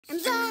I'm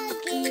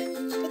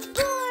vlogging. It's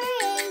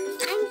boring.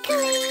 I'm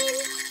Colleen.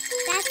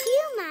 That's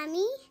you,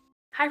 Mommy.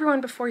 Hi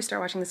everyone, before we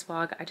start watching this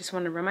vlog, I just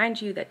want to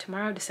remind you that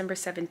tomorrow, December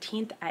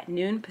 17th at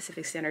noon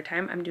Pacific Standard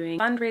Time, I'm doing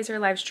a fundraiser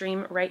live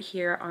stream right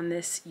here on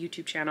this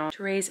YouTube channel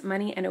to raise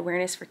money and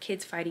awareness for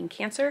kids fighting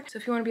cancer. So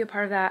if you want to be a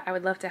part of that, I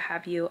would love to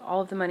have you. All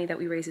of the money that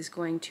we raise is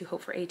going to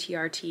Hope for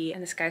ATRT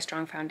and the Sky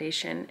Strong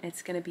Foundation.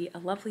 It's going to be a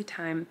lovely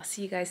time. I'll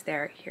see you guys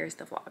there. Here's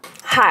the vlog.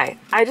 Hi,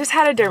 I just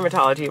had a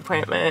dermatology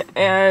appointment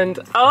and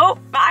oh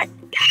my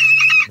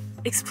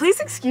please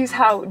excuse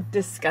how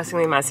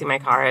disgustingly messy my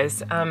car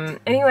is.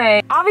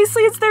 Anyway,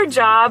 obviously it's their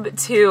job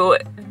to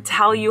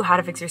tell you how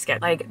to fix your skin.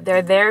 Like,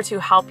 they're there to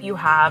help you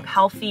have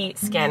healthy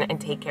skin and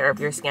take care of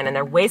your skin, and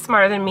they're way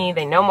smarter than me.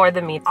 They know more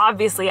than me.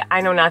 Obviously, I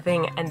know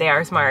nothing and they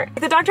are smart.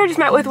 The doctor I just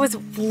met with was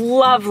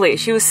lovely.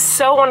 She was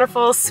so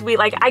wonderful, sweet.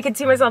 Like, I could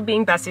see myself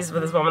being besties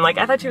with this woman. Like,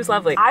 I thought she was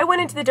lovely. I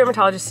went into the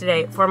dermatologist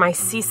today for my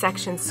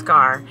C-section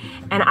scar,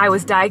 and I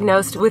was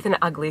diagnosed with an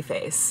ugly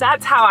face.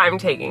 That's how I'm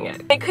taking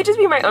it. It could just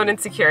be my own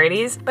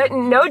insecurities, but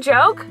no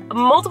joke,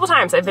 multiple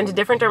times I've been to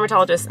different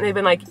dermatologists and they've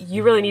been like,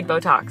 you really need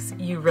Botox,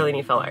 you really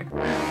need filler.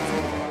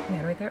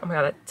 Man, right there? Oh my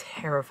god, that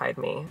terrified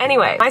me.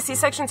 Anyway, my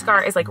C-section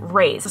scar is like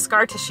raised. The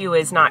scar tissue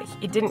is not,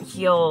 it didn't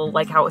heal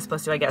like how it was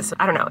supposed to, I guess.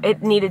 I don't know.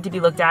 It needed to be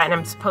looked at, and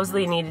I'm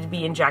supposedly needed to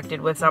be injected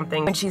with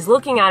something. When she's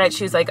looking at it,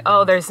 she was like,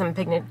 oh, there's some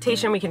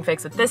pigmentation we can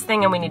fix with this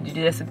thing, and we need to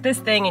do this with this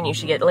thing, and you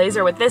should get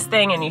laser with this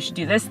thing, and you should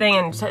do this thing,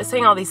 and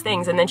saying all these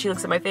things. And then she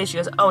looks at my face, she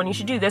goes, oh, and you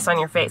should do this on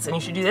your face, and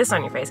you should do this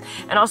on your face.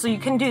 And also you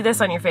can do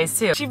this on your face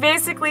too. She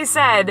basically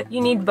said,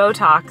 you need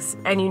Botox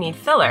and you need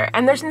filler.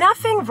 And there's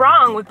nothing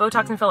wrong with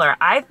Botox and filler.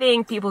 I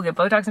think people who get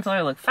Botox and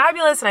filler look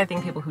fabulous, and I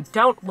think people who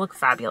don't look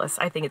fabulous.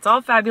 I think it's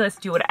all fabulous.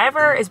 Do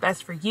whatever is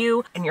best for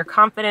you and your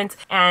confidence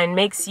and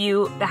makes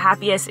you the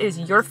happiest. It is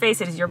your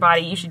face, it is your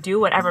body. You should do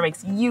whatever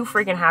makes you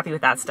freaking happy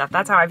with that stuff.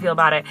 That's how I feel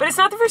about it. But it's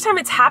not the first time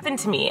it's happened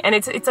to me, and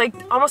it's like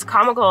almost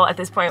comical at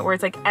this point, where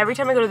it's like every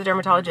time I go to the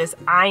dermatologist,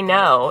 I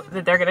know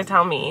that they're gonna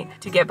tell me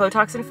to get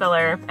Botox and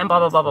filler and blah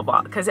blah blah blah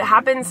blah, because it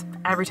happens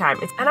every time.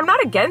 And I'm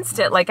not against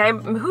it. Like,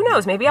 who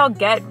knows, maybe I'll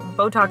get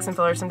Botox and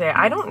filler someday.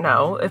 I don't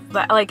know.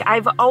 But like,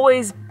 I've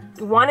always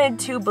wanted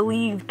to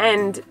believe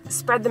and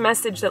spread the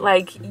message that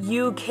like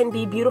you can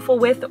be beautiful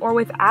with or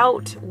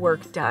without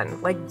work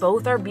done. Like,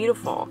 both are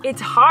beautiful.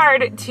 It's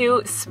hard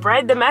to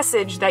spread the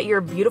message that you're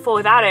beautiful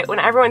without it when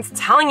everyone's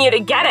telling you to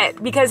get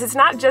it, because it's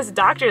not just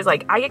doctors.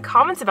 Like, I get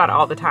comments about it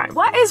all the time.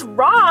 What is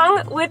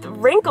wrong with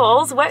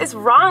wrinkles? What is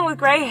wrong with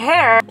gray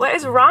hair? What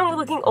is wrong with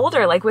looking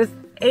older? Like, with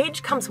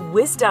age comes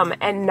wisdom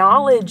and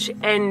knowledge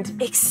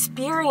and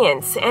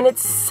experience. And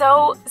it's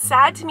so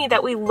sad to me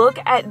that we look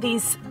at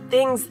these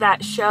things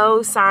that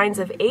show signs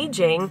of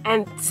aging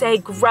and say,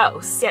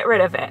 gross, get rid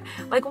of it.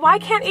 Like, why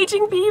can't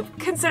aging be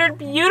considered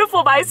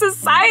beautiful by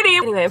society?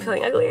 Anyway, I'm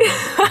feeling ugly.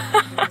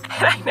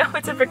 And I know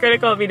it's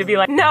hypocritical of me to be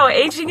like, no,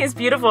 aging is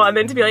beautiful, and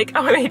then to be like,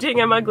 oh, I'm aging,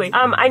 I'm ugly.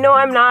 I know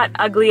I'm not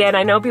ugly, and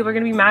I know people are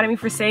gonna be mad at me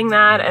for saying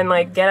that and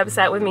like get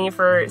upset with me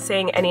for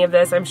saying any of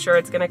this. I'm sure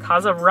it's gonna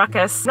cause a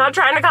ruckus. I'm not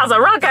trying to cause a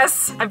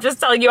ruckus. I'm just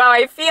telling you how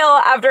I feel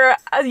after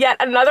yet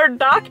another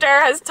doctor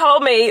has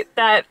told me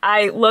that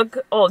I look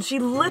old. She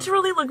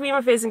literally looked me in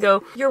my face and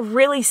go, you're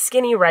really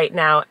skinny right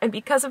now, and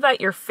because of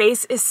that, your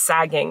face is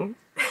sagging.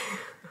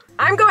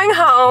 I'm going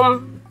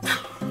home.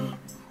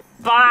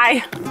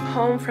 Bye.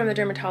 Home from the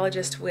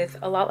dermatologist with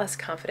a lot less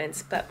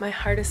confidence, but my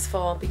heart is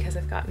full because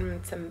I've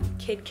gotten some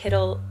kid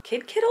cuddles?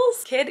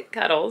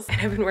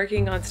 And I've been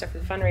working on stuff for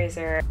the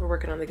fundraiser. We're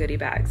working on the goodie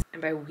bags.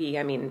 And by we,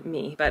 I mean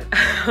me, but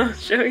I'll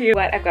show you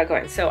what I've got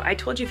going. So I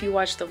told you, if you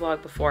watched the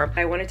vlog before,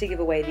 I wanted to give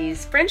away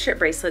these friendship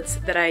bracelets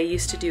that I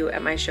used to do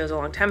at my shows a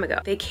long time ago.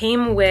 They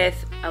came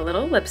with a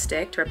little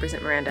lipstick to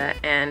represent Miranda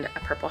and a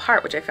purple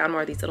heart, which I found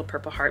more of these little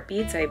purple heart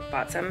beads. I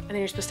bought some. And then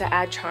you're supposed to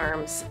add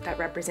charms that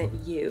represent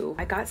you.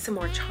 I got some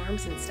more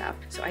charms and stuff.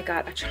 So I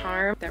got a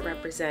charm that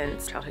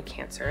represents childhood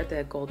cancer,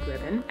 the gold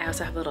ribbon. I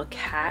also have a little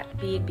cat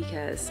bead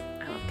because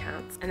I love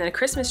cats. And then a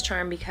Christmas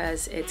charm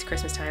because it's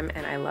Christmas time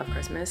and I love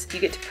Christmas. You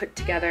get to put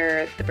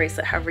together the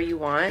bracelet however you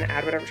want,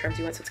 add whatever charms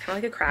you want. So it's kind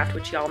of like a craft,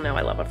 which y'all know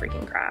I love a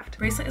freaking craft. The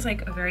bracelet is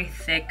like a very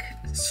thick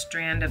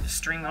strand of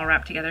string all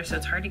wrapped together, so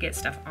it's hard to get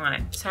stuff on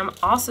it. So I'm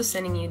also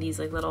sending you these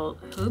like little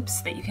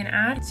hoops that you can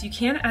add. So you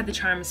can add the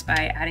charms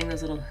by adding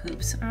those little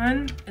hoops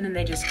on, and then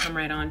they just come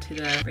right onto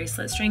the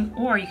bracelet string,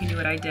 or you can do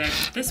what I did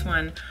with this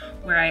one,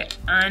 where I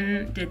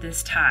undid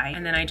this tie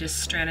and then I just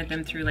stranded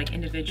them through like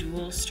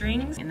individual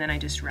strings, and then I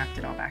just wrapped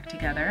it all back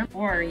together.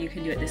 Or you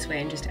can do it this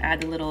way and just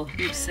add the little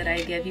hoops that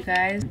I give you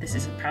guys. This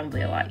is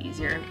probably a lot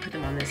easier. Put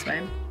them on this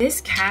way.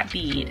 This cat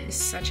bead is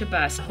such a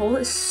bust. The hole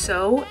is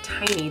so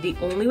tiny. The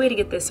only way to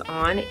get this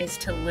on is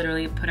to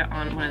literally put it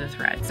on one of the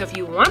threads. So if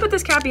you want to put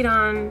this cat bead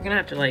on, you're gonna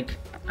have to like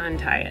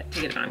untie it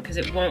to get it on because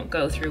it won't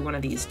go through one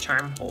of these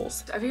charm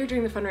holes. So every year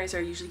during the fundraiser,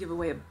 I usually give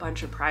away a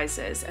bunch of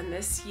prizes, and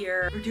this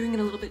year we're doing it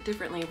a little bit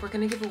differently. We're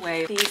gonna give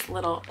away these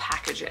little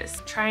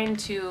packages, trying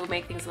to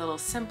make things a little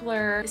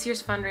simpler. This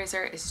year's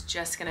fundraiser is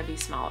just gonna be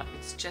smaller.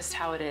 It's just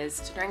how it is.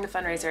 So during the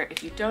fundraiser,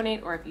 if you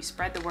donate or if you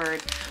spread the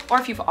word, or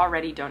if you've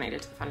already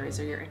donated to the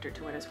fundraiser, you're entered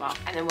to win as well.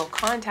 And then we'll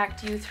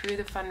contact you through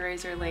the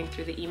fundraiser link,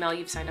 through the email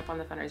you've signed up on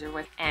the fundraiser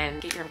with,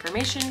 and get your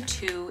information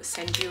to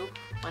send you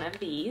one of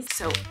these.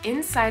 So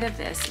inside of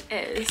this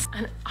is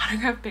an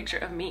autographed picture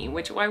of me,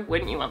 which why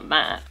wouldn't you want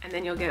that? And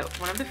then you'll get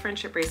one of the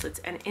friendship bracelets,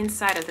 and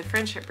inside of the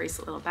friendship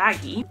bracelet little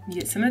baggie, you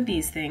get some of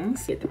these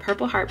things. You get the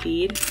purple heart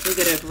bead. You'll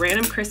get a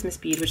random Christmas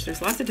bead, which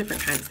there's lots of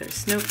different kinds. There's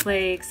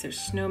snowflakes, there's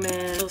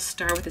snowmen, a little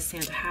star with a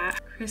Santa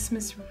hat,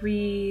 Christmas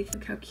wreath.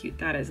 Look how cute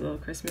that is, a little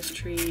Christmas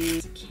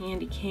tree,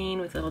 candy cane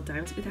with little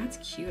diamonds. Ooh, that's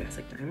cute, it has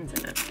like diamonds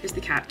in it. Here's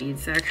the cat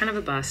beads that are kind of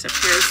a bust.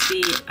 Here's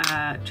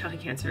the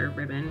childhood cancer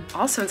ribbon.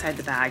 Also inside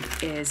the bag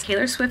is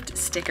Taylor Swift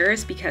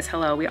stickers, because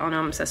hello, we all know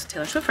I'm obsessed with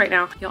Taylor Swift right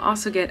now. You'll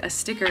also get a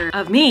sticker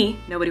of me.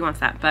 Nobody wants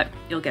that, but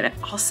you'll get it.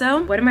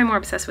 Also, what am I more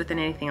obsessed with than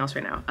anything else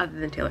right now other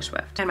than Taylor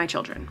Swift? And my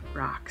children.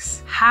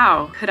 Rocks.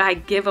 How could I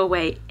give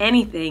away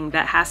anything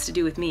that has to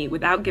do with me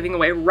without giving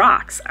away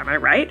rocks? Am I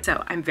right?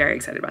 So I'm very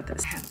excited about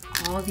this. I have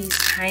all these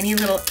tiny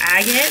little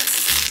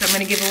agates. So I'm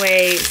gonna give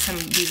away some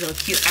of these little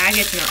cute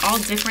agates, and they're all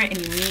different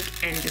and unique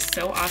and just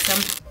so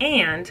awesome.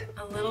 And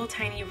a little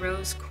tiny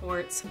rose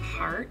quartz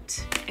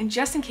heart. And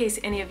just in case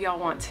any of y'all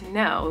want to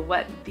know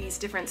what these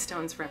different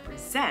stones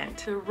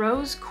represent, the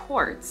rose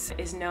quartz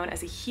is known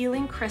as a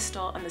healing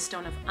crystal and the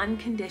stone of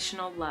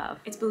unconditional love.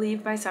 It's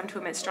believed by some to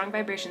emit strong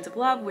vibrations of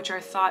love, which are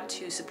thought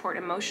to support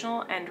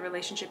emotional and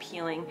relationship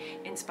healing,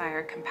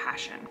 inspire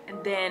compassion.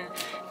 And then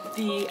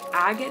the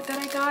agate that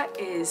I got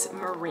is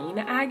marine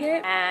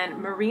agate, and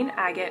marine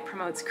agate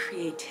promotes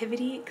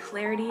creativity,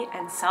 clarity,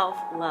 and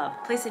self-love.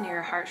 Place it near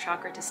your heart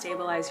chakra to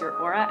stabilize your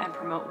aura and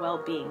promote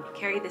well-being.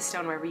 Carry this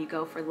stone wherever you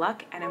go for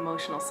luck and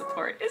emotional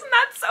support. Isn't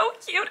that so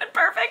cute and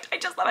perfect? I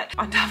just love it.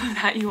 On top of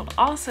that, you will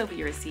also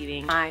be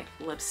receiving my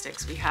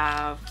lipsticks. We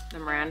have the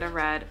Miranda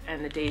Red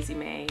and the Daisy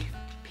May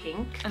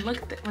Pink. And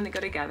look at when they go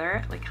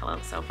together, like hello,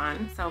 so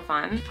fun, so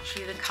fun. I'll show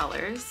you the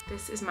colors.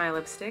 This is my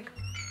lipstick.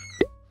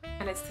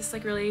 And it's this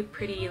like really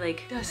pretty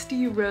like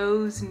dusty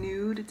rose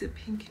nude. It's a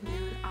pink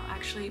nude. I'll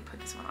actually put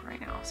this one on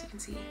right now so you can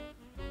see.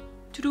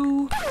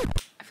 Ta-doo!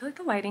 I feel like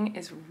the lighting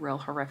is real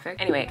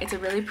horrific. Anyway, it's a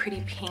really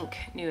pretty pink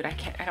nude. I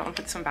don't want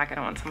to put this one back. I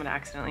don't want someone to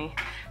accidentally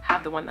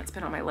have the one that's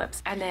been on my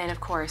lips. And then of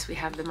course we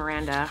have the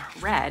Miranda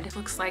Red. It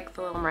looks like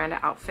the little Miranda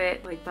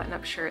outfit, like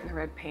button-up shirt and the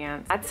red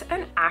pants. That's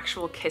an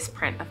actual kiss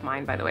print of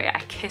mine, by the way. I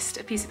kissed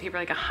a piece of paper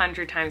like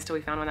 100 times till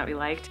we found one that we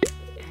liked.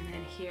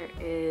 Here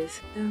is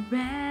the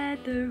red.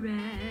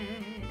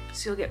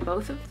 So you'll get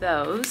both of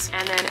those,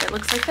 and then it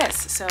looks like this.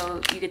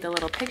 So you get the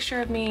little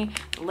picture of me,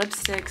 the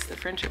lipsticks, the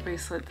friendship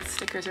bracelet, the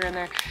stickers are in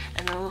there,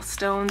 and the little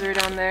stones are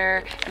down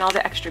there, and all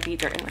the extra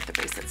beads are in with the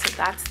bracelet. So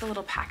that's the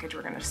little package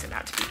we're gonna send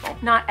out to people.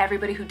 Not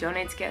everybody who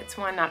donates gets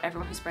one, not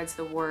everyone who spreads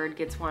the word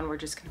gets one. We're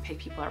just gonna pick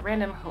people at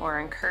random who are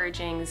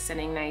encouraging,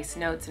 sending nice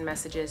notes and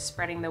messages,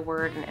 spreading the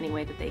word in any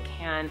way that they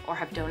can, or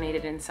have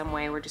donated in some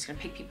way. We're just gonna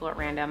pick people at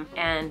random.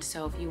 And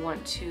so if you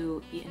want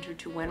to be entered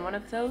to win one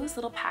of those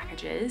little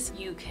packages,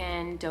 you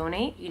can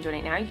donate. You can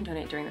donate now, you can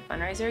donate during the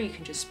fundraiser, you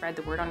can just spread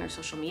the word on your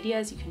social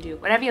medias, you can do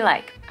whatever you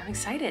like. I'm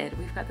excited.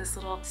 We've got this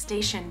little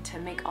station to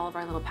make all of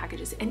our little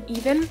packages, and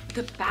even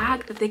the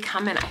bag that they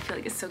come in, I feel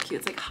like it's so cute.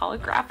 It's like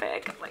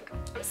holographic.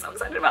 I'm so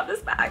excited about this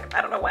bag.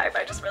 I don't know why,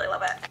 but I just really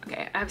love it.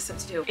 Okay, I have stuff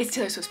to do. It's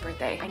Taylor Swift's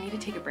birthday. I need to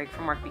take a break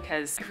from work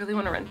because I really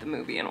want to rent the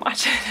movie and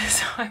watch it,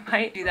 so I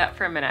might do that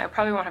for a minute. I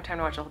probably won't have time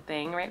to watch the whole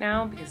thing right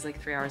now because it's like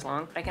 3 hours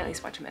long, but I can at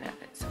least watch a minute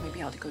of it, so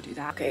maybe I'll go do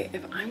that. Okay,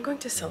 if I'm going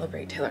to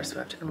celebrate Taylor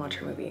Swift and watch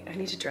her movie, I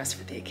need to dress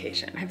for the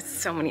occasion. I have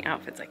so many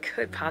outfits I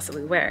could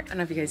possibly wear. I don't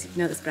know if you guys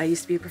know this, but I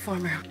used to be a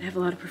performer. I have a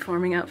lot of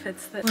performing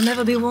outfits that will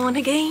never be worn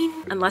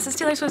again, unless it's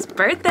Taylor Swift's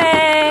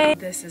birthday.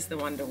 This is the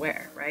one to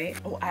wear, right?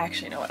 Oh, I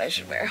actually know what I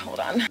should wear. Hold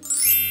on.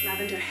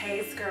 Lavender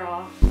haze,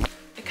 girl.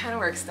 It kind of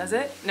works, does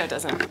it? No, it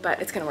doesn't,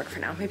 but it's gonna work for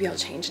now. Maybe I'll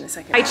change in a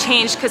second. I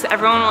changed because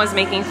everyone was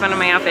making fun of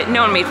my outfit.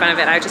 No one made fun of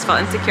it. I just felt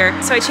insecure.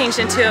 So I changed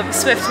into a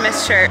Swift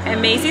Miss shirt,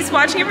 and Maisie's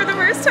watching it for the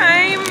first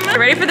time.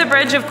 Ready for the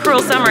bridge of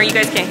Cruel Summer. You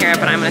guys can't hear it,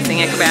 but I'm gonna sing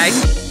it. Goodbye.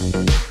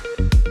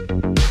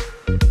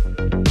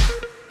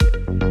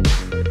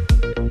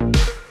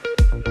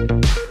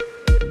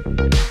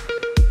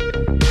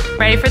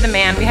 Ready for the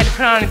man. We had to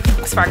put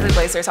on sparkly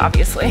blazers,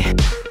 obviously.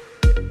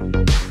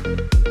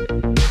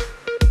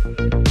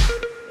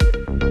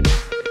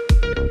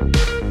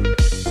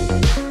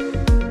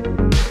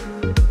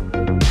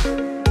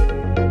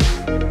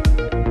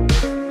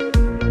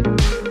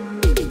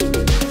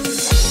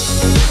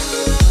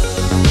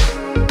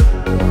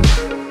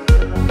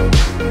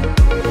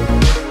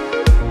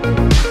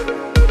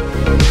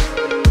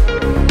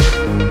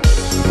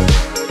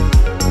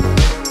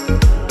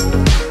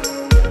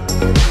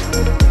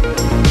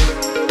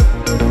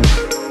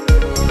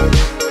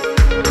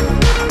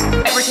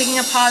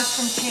 a pause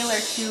from Taylor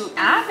to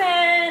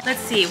Avon. Let's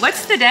see,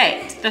 what's the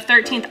day? The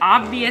 13th,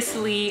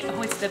 obviously.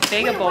 Oh, it's the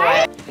bigger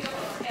boy.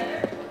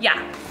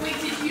 Yeah. Wait,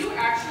 did you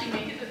actually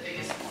make it the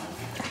biggest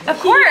one? Of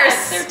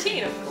course. Yes,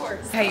 13, of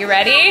course. Okay, you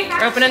ready?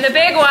 We're opening the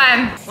big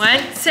one. 1,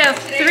 2,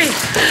 3.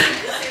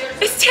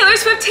 It's Taylor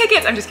Swift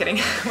tickets. I'm just kidding.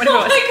 What Oh it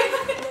my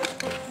was. God.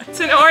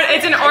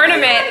 It's an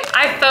ornament.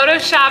 I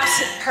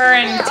photoshopped her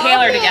and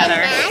Taylor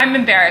together. I'm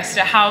embarrassed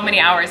at how many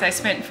hours I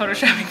spent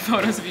photoshopping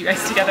photos of you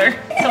guys together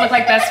to look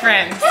like best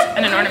friends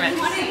and an ornament.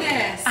 What is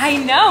this? I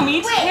know,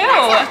 me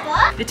too.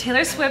 book? The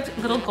Taylor Swift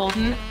Little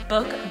Golden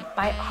Book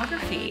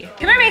biography.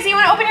 Come here, Macy, you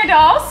wanna open your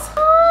dolls?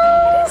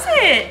 What is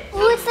it?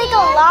 Ooh, it's like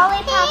a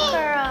lollipop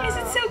girl. Is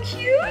it so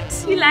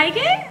cute? You like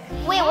it?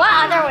 Wait,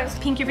 what other ones?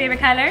 Pink your favorite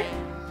color?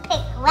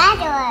 Pink,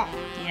 regular.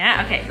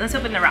 Yeah, okay, let's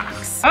open the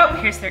rocks. Oh,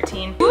 here's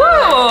 13.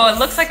 Ooh, it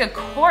looks like a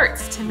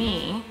quartz to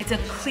me. It's a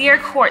clear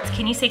quartz.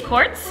 Can you say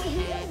quartz?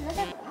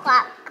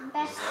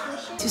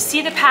 To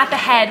see the path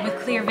ahead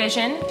with clear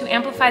vision, to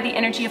amplify the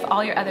energy of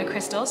all your other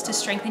crystals, to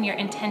strengthen your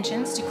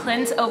intentions, to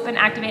cleanse, open,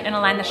 activate, and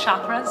align the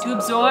chakras, to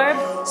absorb,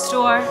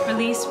 store,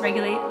 release,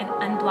 regulate, and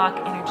unblock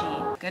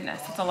energy.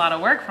 Goodness, that's a lot of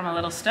work from a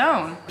little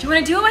stone. Do you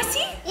want to do it,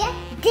 Wesley? Yeah,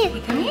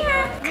 do. Come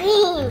here.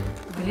 Green.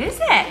 What is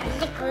it?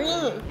 The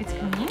green. It's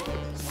green?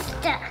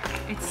 Stuck.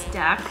 It's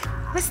stuck.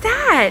 What's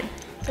that?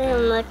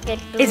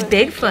 It's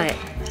Bigfoot.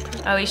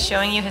 Oh, he's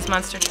showing you his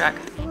monster truck.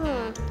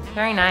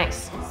 Very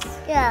nice.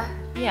 Yeah.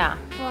 Yeah.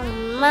 Well,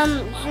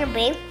 Mom, it's a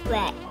big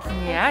red.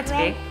 Yeah, it's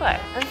Bigfoot.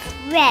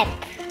 It's red.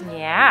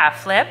 Yeah,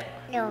 Flip.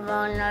 The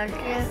one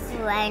is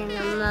red,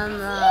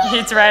 Mama.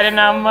 It's riding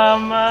on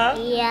Mama.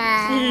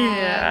 Yeah.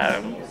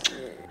 Yeah.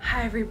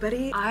 Hi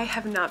everybody. I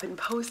have not been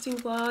posting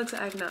vlogs.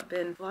 I've not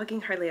been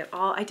vlogging hardly at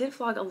all. I did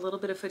vlog a little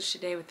bit of footage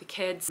today with the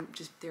kids.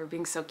 Just they were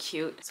being so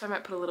cute. So I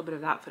might put a little bit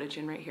of that footage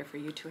in right here for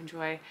you to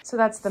enjoy. So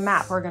that's the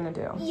map we're gonna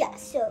do. Yeah,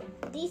 so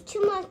these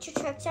two monster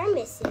trucks are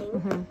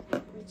missing.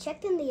 We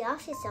checked in the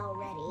office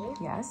already.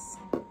 Yes.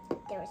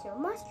 There was no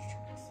monster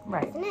trucks.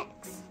 Right.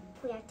 Next,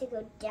 we have to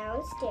go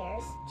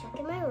downstairs, check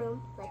in my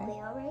room, like we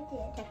already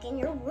did. Check in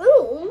your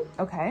room,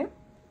 Okay.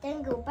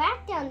 then go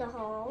back down the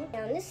hall,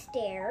 down the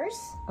stairs.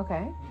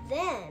 Okay.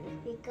 Then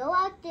we go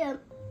out the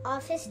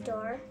office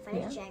door, find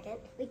a jacket.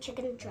 We check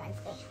in the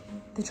driveway.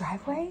 The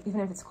driveway?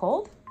 Even if it's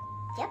cold?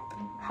 Yep.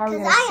 How are we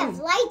Because gonna I see? have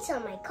lights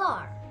on my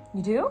car.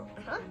 You do?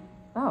 Uh-huh.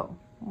 Oh.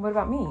 What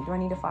about me? Do I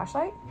need a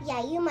flashlight?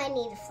 Yeah, you might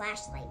need a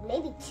flashlight,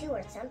 maybe 2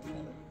 or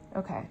something.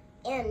 Okay.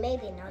 And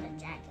maybe another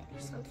jacket or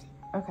something.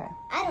 Okay.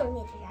 I don't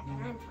need the jacket,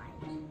 I'm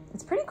fine.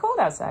 It's pretty cold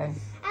outside.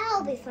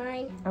 I'll be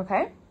fine.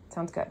 Okay.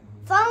 Sounds good.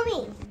 Follow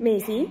me.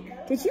 Maisie,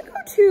 did you go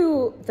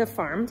to the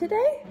farm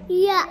today?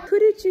 Yeah. Who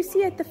did you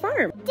see at the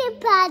farm? The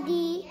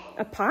party.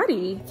 A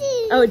potty?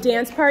 Oh, a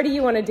dance party?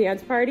 You want a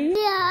dance party? Yeah,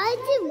 I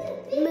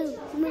do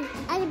move.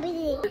 I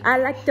do. I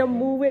like to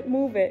move it,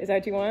 move it. Is that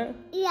what you want?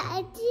 Yeah,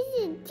 I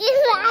do.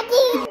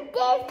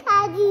 This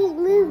party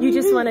move. You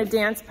just want a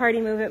dance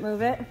party, move it,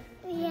 move it?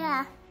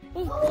 Yeah.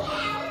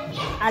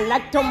 I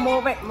like to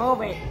move it,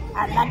 move it.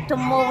 I like to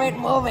move it,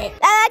 move it.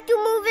 I like to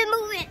move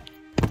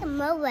it.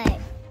 Move it.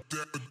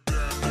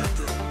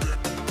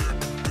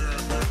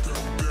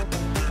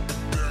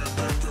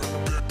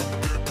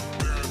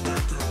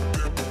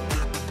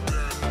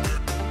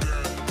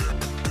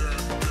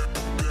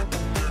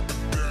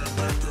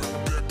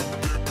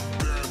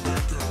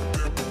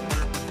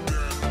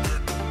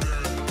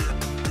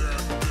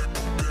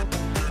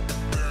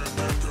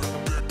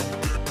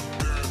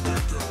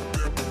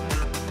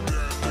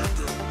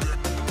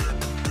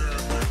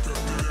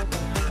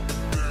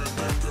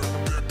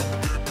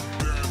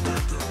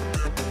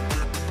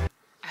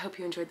 I hope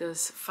you enjoyed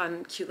those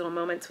fun, cute little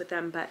moments with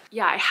them. But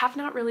yeah, I have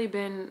not really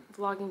been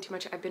vlogging too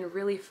much. I've been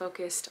really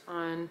focused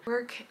on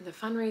work, the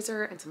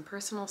fundraiser, and some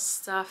personal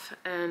stuff.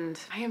 And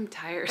I am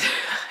tired.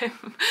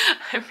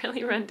 I'm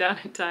really run down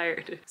and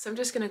tired. So I'm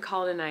just gonna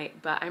call it a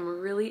night, but I'm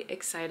really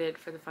excited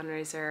for the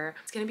fundraiser.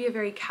 It's gonna be a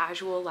very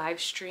casual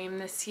live stream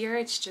this year.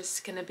 It's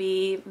just gonna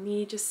be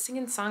me just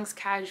singing songs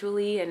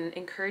casually and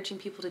encouraging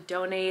people to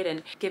donate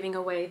and giving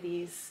away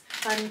these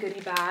fun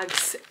goodie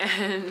bags.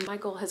 And my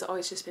goal has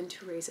always just been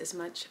to raise as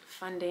much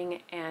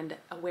funding and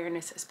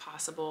awareness as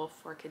possible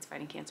for kids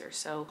fighting cancer.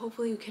 So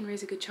hopefully we can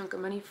raise a good chunk of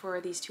money for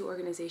these two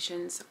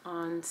organizations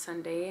on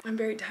Sunday. I'm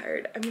very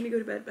tired. I'm gonna go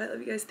to bed, but I love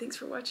you guys. Thanks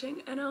for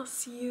watching, and I'll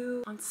see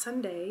you on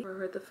Sunday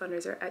for the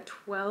fundraiser at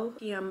 12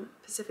 p.m.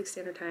 Pacific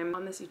Standard Time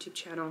on this YouTube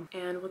channel.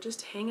 And we'll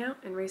just hang out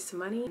and raise some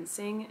money and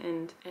sing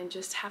and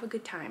just have a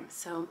good time.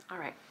 So, all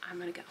right, I'm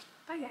gonna go.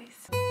 Bye,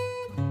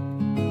 guys.